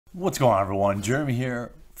What's going on, everyone? Jeremy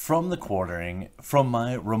here from the quartering from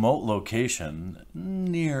my remote location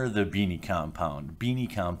near the Beanie Compound.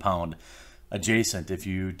 Beanie Compound adjacent. If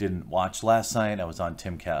you didn't watch last night, I was on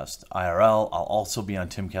Timcast IRL. I'll also be on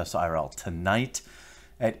Timcast IRL tonight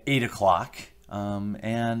at 8 o'clock.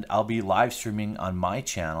 And I'll be live streaming on my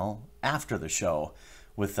channel after the show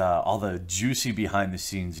with all the juicy behind the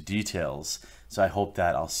scenes details. So I hope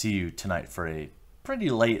that I'll see you tonight for a pretty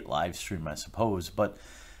late live stream, I suppose. But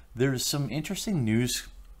there's some interesting news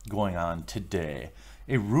going on today.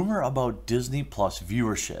 A rumor about Disney Plus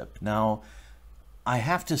viewership. Now, I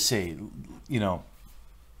have to say,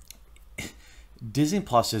 Disney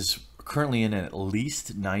Plus is currently in at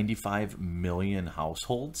least 95 million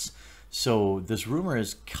households. So this rumor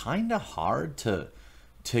is kind of hard to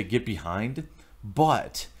get behind,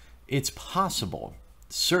 but it's possible.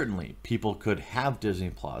 Certainly, people could have Disney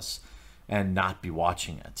Plus and not be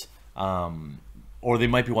watching it. Or they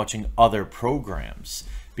might be watching other programs,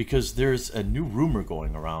 because there's a new rumor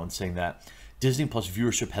going around saying that Disney Plus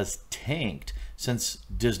viewership has tanked since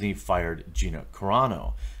Disney fired Gina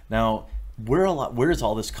Carano. Now, where is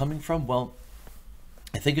all this coming from? Well,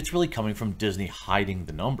 I think it's really coming from Disney hiding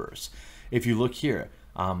the numbers. If you look here,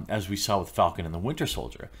 as we saw with Falcon and the Winter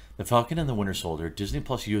Soldier, the Falcon and the Winter Soldier, Disney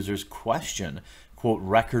Plus users question, quote,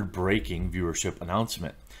 record-breaking viewership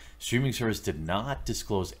announcement. Streaming service did not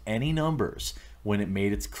disclose any numbers when it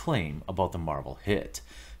made its claim about the Marvel hit.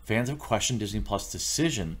 Fans have questioned Disney Plus'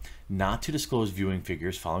 decision not to disclose viewing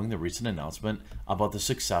figures following the recent announcement about the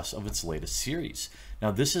success of its latest series. Now,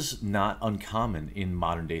 this is not uncommon in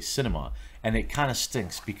modern day cinema, and it kind of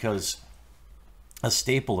stinks because a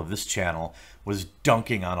staple of this channel was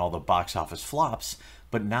dunking on all the box office flops,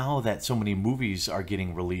 but now that so many movies are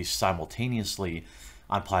getting released simultaneously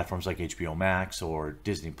on platforms like HBO Max or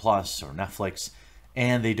Disney Plus or Netflix,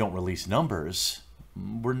 and they don't release numbers,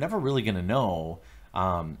 we're never really going to know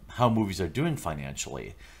how movies are doing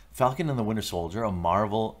financially. Falcon and the Winter Soldier,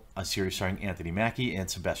 a series starring Anthony Mackie and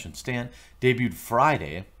Sebastian Stan, debuted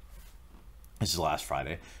Friday, this is last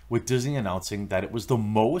Friday, with Disney announcing that it was the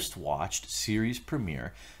most watched series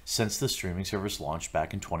premiere since the streaming service launched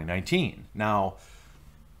back in 2019. Now,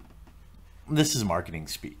 this is marketing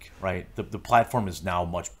speak, right? The platform is now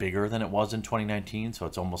much bigger than it was in 2019, so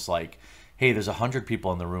it's almost like, hey, there's 100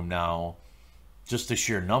 people in the room now. Just the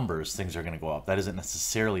sheer numbers, things are going to go up. That isn't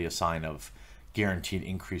necessarily a sign of guaranteed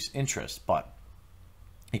increased interest, but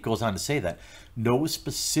it goes on to say that no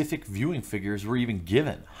specific viewing figures were even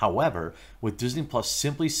given. However, with Disney Plus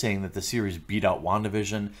simply saying that the series beat out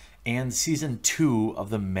WandaVision and season 2 of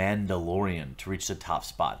The Mandalorian to reach the top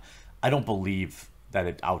spot, I don't believe that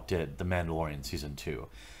it outdid The Mandalorian season 2.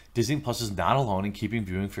 Disney Plus is not alone in keeping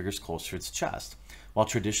viewing figures close to its chest. While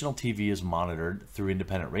traditional TV is monitored through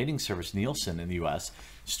independent rating service Nielsen in the US,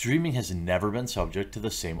 streaming has never been subject to the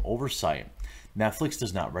same oversight. Netflix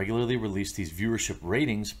does not regularly release these viewership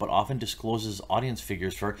ratings, but often discloses audience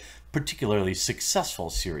figures for particularly successful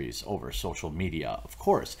series over social media, of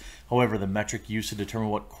course. However, the metric used to determine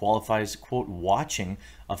what qualifies, quote, watching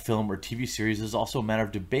a film or TV series is also a matter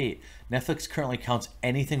of debate. Netflix currently counts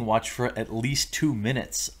anything watched for at least 2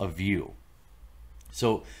 minutes of view.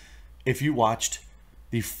 So if you watched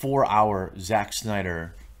the 4-hour Zack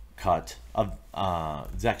Snyder cut, but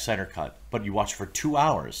you watched for 2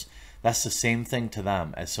 hours, that's the same thing to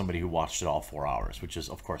them as somebody who watched it all 4 hours, which is,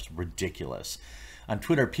 of course, ridiculous. On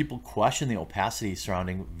Twitter, people question the opacity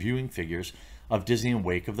surrounding viewing figures of Disney in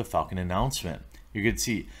wake of the Falcon announcement. You could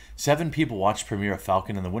see 7 people watched premiere of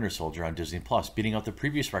Falcon and the Winter Soldier on Disney Plus, beating out the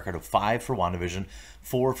previous record of 5 for WandaVision,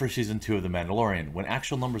 4 for season 2 of The Mandalorian. When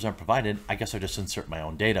actual numbers aren't provided, I guess I just insert my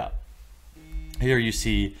own data. Here you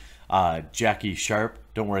see Jackie Sharp.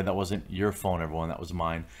 Don't worry, that wasn't your phone, everyone. That was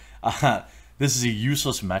mine. This is a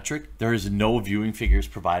useless metric. There is no viewing figures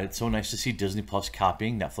provided. So nice to see Disney Plus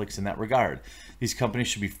copying Netflix in that regard. These companies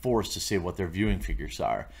should be forced to say what their viewing figures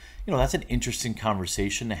are. That's an interesting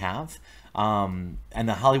conversation to have. And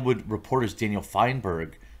the Hollywood Reporter's Daniel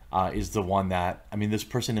Feinberg is the one that, this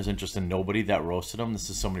person isn't just a nobody that roasted him. This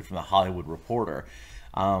is somebody from the Hollywood Reporter.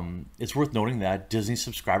 It's worth noting that Disney's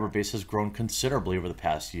subscriber base has grown considerably over the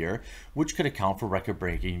past year, which could account for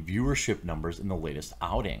record-breaking viewership numbers in the latest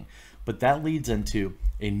outing. But that leads into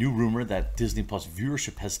a new rumor that Disney Plus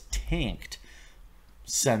viewership has tanked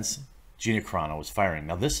since Gina Carano was firing.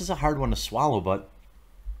 Now, this is a hard one to swallow, but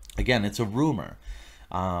again, it's a rumor.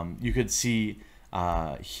 You could see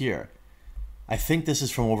here. I think this is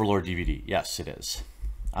from Overlord DVD. Yes, it is.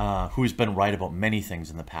 Who's been right about many things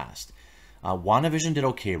in the past. WandaVision did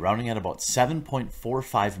okay, rounding at about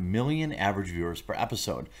 7.45 million average viewers per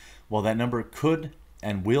episode. While that number could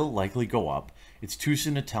and will likely go up, It's too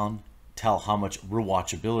soon to tell how much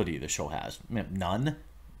rewatchability the show has. None.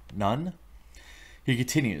 He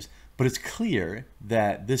continues, but it's clear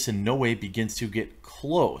that this in no way begins to get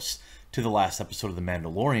close to the last episode of The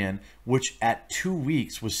Mandalorian, which at 2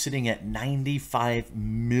 weeks was sitting at 95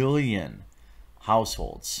 million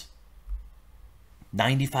households.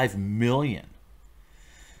 95 million.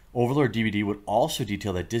 Overlord DVD would also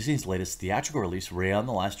detail that Disney's latest theatrical release, Raya and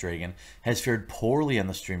the Last Dragon, has fared poorly on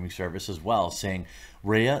the streaming service as well, saying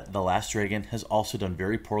Raya, the Last Dragon has also done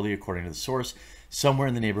very poorly according to the source, somewhere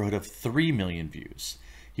in the neighborhood of 3 million views.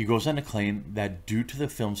 He goes on to claim that due to the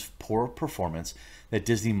film's poor performance, that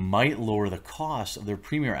Disney might lower the cost of their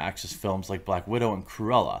premiere access films like Black Widow and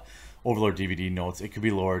Cruella. Overlord DVD notes it could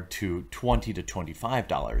be lowered to $20 to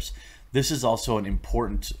 $25. This is also an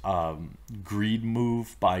important greed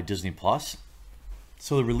move by Disney Plus.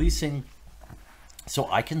 So they're releasing, so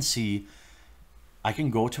I can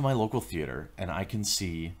go to my local theater and I can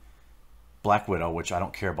see Black Widow, which I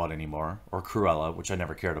don't care about anymore, or Cruella, which I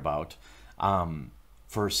never cared about,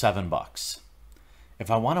 for $7.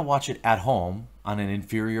 If I want to watch it at home on an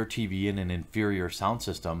inferior TV and an inferior sound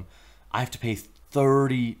system, I have to pay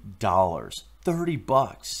 $30.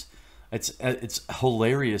 $30. It's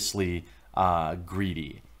hilariously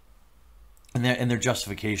greedy. And their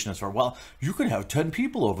justification is for, well, you could have 10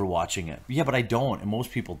 people over watching it. Yeah, but I don't, and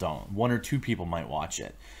most people don't. 1 or 2 people might watch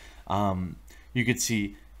it. You could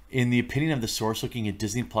see, in the opinion of the source, looking at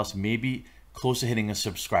Disney Plus, maybe close to hitting a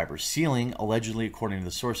subscriber ceiling. Allegedly, according to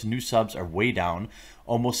the source, new subs are way down,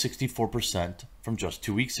 almost 64% from just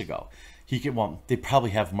 2 weeks ago. They probably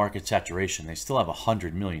have market saturation. They still have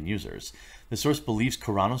 100 million users. The source believes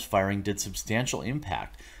Carano's firing did substantial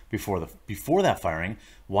impact. Before that firing,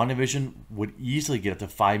 WandaVision would easily get up to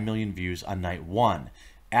 5 million views on night 1.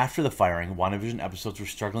 After the firing, WandaVision episodes were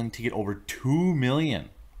struggling to get over 2 million,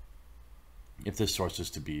 if this source is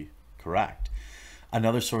to be correct.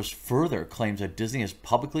 Another source further claims that Disney has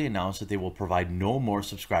publicly announced that they will provide no more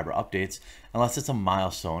subscriber updates unless it's a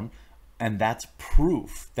milestone, and that's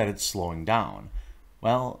proof that it's slowing down.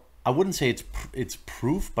 Well, I wouldn't say it's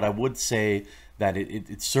proof, but I would say that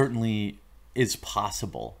it certainly is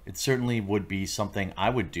possible. It certainly would be something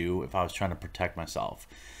I would do if I was trying to protect myself.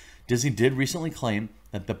 Disney did recently claim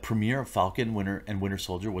that the premiere of Falcon and Winter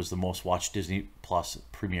Soldier was the most watched Disney Plus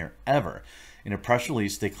premiere ever. In a press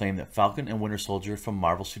release, they claimed that Falcon and Winter Soldier from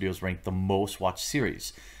Marvel Studios ranked the most watched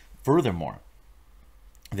series. Furthermore,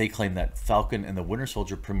 they claim that Falcon and the Winter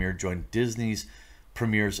Soldier premiere joined Disney's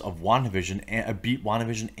premieres of WandaVision, beat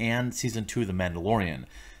WandaVision and Season 2 of The Mandalorian,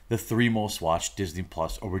 the 3 most watched Disney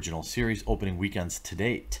Plus original series opening weekends to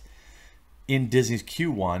date. In Disney's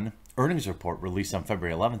Q1 earnings report released on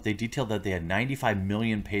February 11th, they detailed that they had 95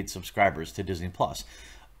 million paid subscribers to Disney Plus,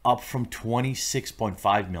 up from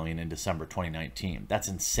 26.5 million in December 2019. That's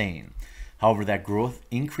insane. However, that growth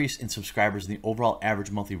increase in subscribers and the overall average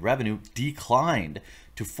monthly revenue declined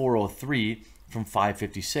to 403 from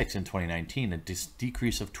 556 in 2019, a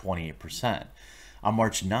decrease of 28%. On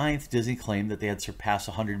March 9th, Disney claimed that they had surpassed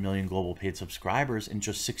 100 million global paid subscribers in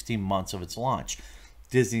just 16 months of its launch.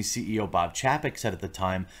 Disney CEO Bob Chapek said at the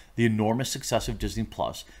time, the enormous success of Disney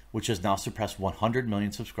Plus, which has now surpassed 100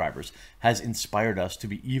 million subscribers, has inspired us to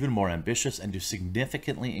be even more ambitious and to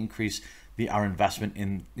significantly increase our investment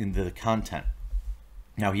in the content.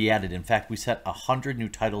 Now, he added, in fact, we set 100 new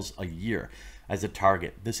titles a year as a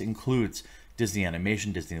target. This includes Disney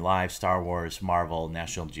Animation, Disney Live, Star Wars, Marvel,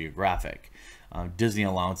 National Geographic. Disney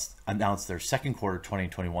announced their second quarter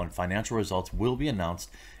 2021 financial results will be announced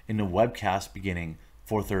in a webcast beginning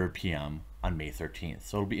 4:30 p.m. on May 13th.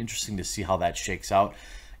 So it'll be interesting to see how that shakes out.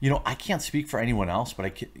 I can't speak for anyone else, but I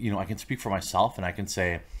can speak for myself, and I can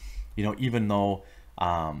say, even though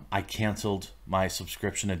I canceled my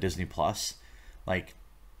subscription to Disney Plus,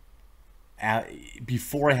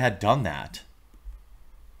 before I had done that,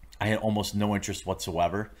 I had almost no interest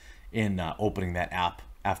whatsoever in opening that app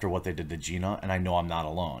after what they did to Gina, and I know I'm not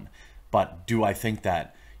alone. But do I think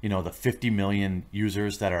that, the 50 million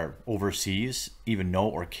users that are overseas even know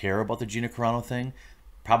or care about the Gina Carano thing?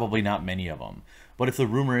 Probably not many of them. But if the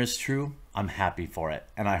rumor is true, I'm happy for it,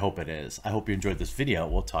 and I hope it is. I hope you enjoyed this video.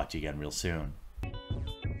 We'll talk to you again real soon.